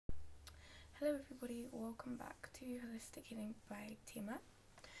Hello everybody, welcome back to Holistic Healing by Tima.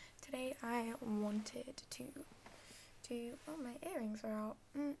 Today I wanted to do, my earrings are out.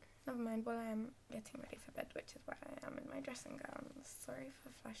 Never mind, well I am getting ready for bed, which is why I am in my dressing gown. Sorry for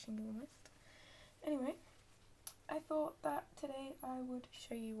flashing you almost. Anyway, I thought that today I would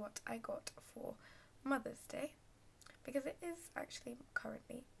show you what I got for Mother's Day, because it is actually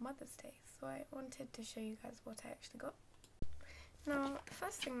currently Mother's Day, so I wanted to show you guys what I actually got. Now, the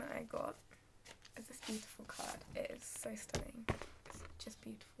first thing that I got is this beautiful card. It is so stunning. It's just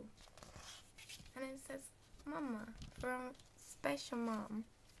beautiful. And it says, Mama, from special mom,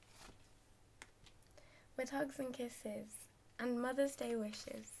 with hugs and kisses and Mother's Day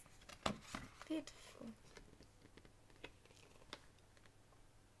wishes. Beautiful.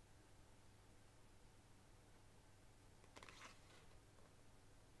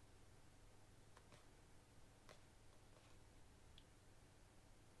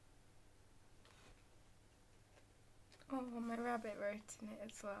 Oh, my rabbit wrote in it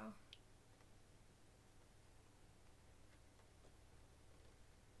as well.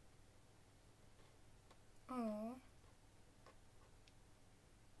 Oh.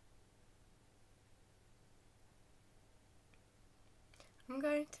 I'm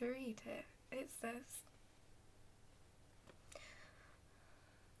going to read it. It says,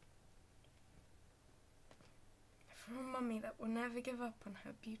 for a mummy that will never give up on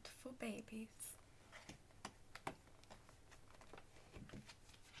her beautiful babies.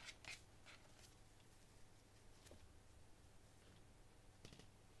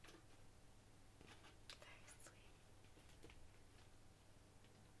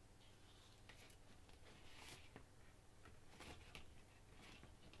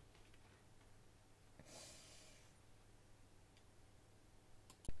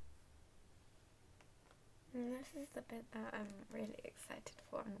 And this is the bit that I'm really excited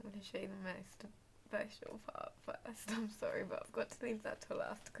for. I'm going to show you the most special part first. I'm sorry, but I've got to leave that till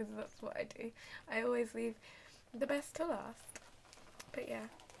last because that's what I do. I always leave the best till last. But yeah.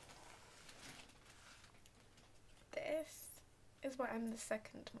 This is what I'm the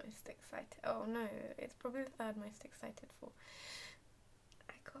second most excited. Oh no, it's probably the third most excited for.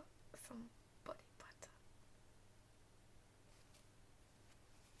 I got some body butter.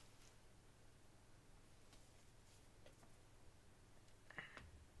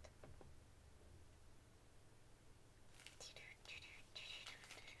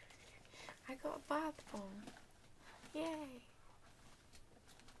 I got a bath bomb. Yay!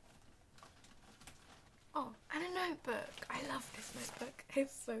 Oh, and a notebook. I love this notebook.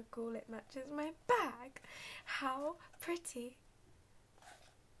 It's so cool. It matches my bag. How pretty.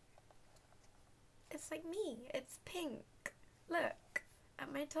 It's like me. It's pink. Look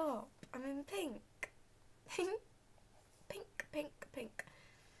at my top. I'm in pink. Pink, pink, pink.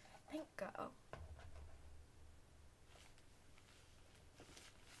 Pink girl.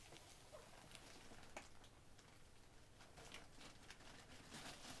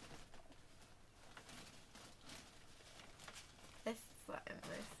 This is what I'm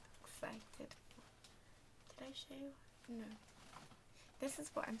most excited for. Did I show you? No. This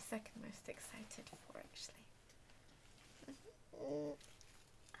is what I'm second most excited for, actually.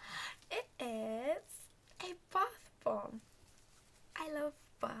 It is a bath bomb. I love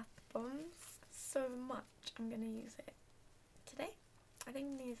bath bombs so much. I'm going to use it today. I think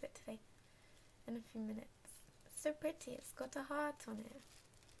I'm going to use it today in a few minutes. It's so pretty. It's got a heart on it.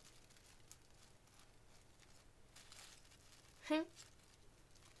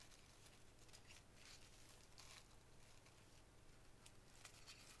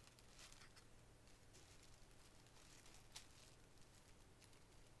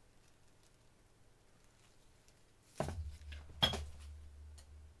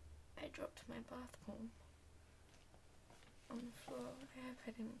 I dropped my bath bomb on the floor. I hope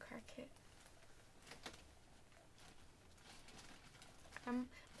I didn't crack it.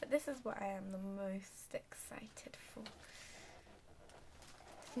 But this is what I am the most excited for.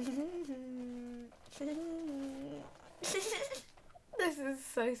 This is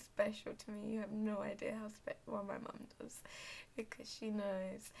so special to me. You have no idea how special. Well, my mum does, because she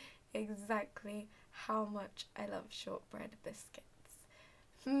knows exactly how much I love shortbread biscuits.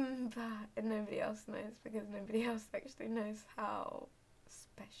 But nobody else knows, because nobody else actually knows how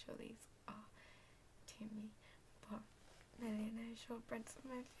special these are to me. But no, shortbreads are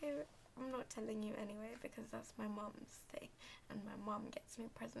my favourite. I'm not telling you anyway, because that's my mum's thing, and my mum gets me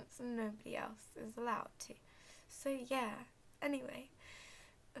presents and nobody else is allowed to. So yeah, anyway,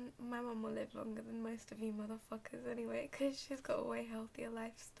 and my mum will live longer than most of you motherfuckers anyway, because she's got a way healthier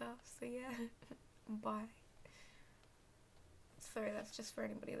lifestyle, so yeah. Bye. It's sorry, that's just for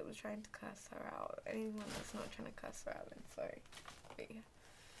anybody that was trying to curse her out. Anyone that's not trying to curse her out, then sorry. But yeah.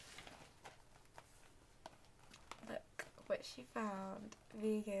 Look what she found.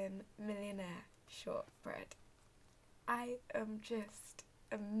 Vegan millionaire shortbread. I am just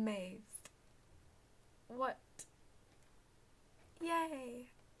amazed. What?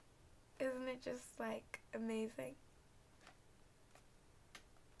 Yay! Isn't it just like amazing?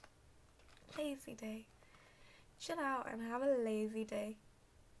 Lazy day. Chill out and have a lazy day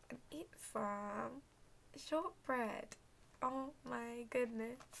and eat some shortbread. Oh my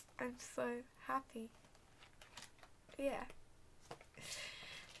goodness, I'm so happy. Yeah.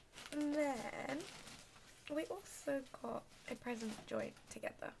 And then we also got a present joint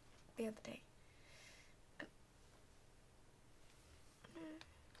together the other day.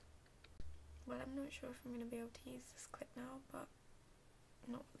 Well, I'm not sure if I'm going to be able to use this clip now, but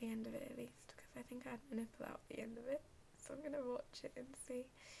not at the end of it at least, because I think I had my nipple out at the end of it, so I'm going to watch it and see.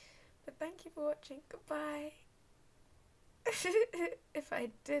 But thank you for watching. Goodbye. If I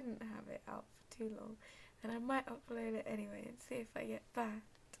didn't have it out for too long, then I might upload it anyway and see if I get banned,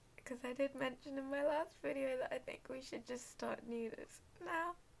 because I did mention in my last video that I think we should just start nudist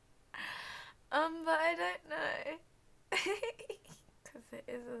now. But I don't know. Because it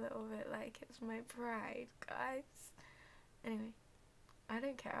is a little bit like it's my pride, guys. Anyway, I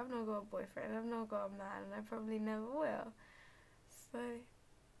don't care. I've not got a boyfriend, I've not got a man, and I probably never will. So,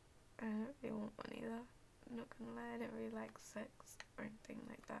 I don't really want one either. I'm not gonna lie, I don't really like sex or anything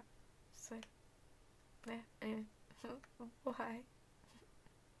like that. So, yeah, anyway. Bye.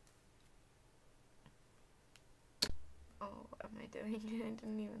 Oh, what am I doing? I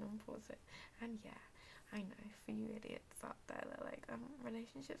didn't even unpause it. And yeah, I know, for you idiots out there that like,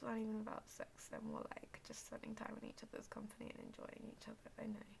 relationships aren't even about sex, they're more like just spending time in each other's company and enjoying each other, I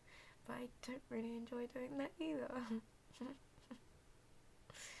know. But I don't really enjoy doing that either.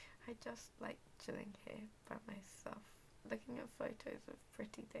 I just like chilling here by myself, looking at photos of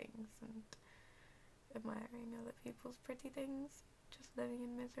pretty things and admiring other people's pretty things, just living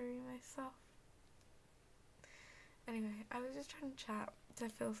in misery myself. Anyway, I was just trying to chat to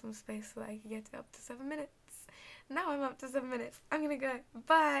fill some space so that I could get it up to 7 minutes. Now I'm up to 7 minutes. I'm gonna go.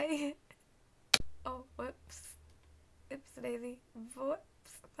 Bye! Oh, whoops. Oops, daisy.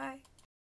 Whoops. Bye.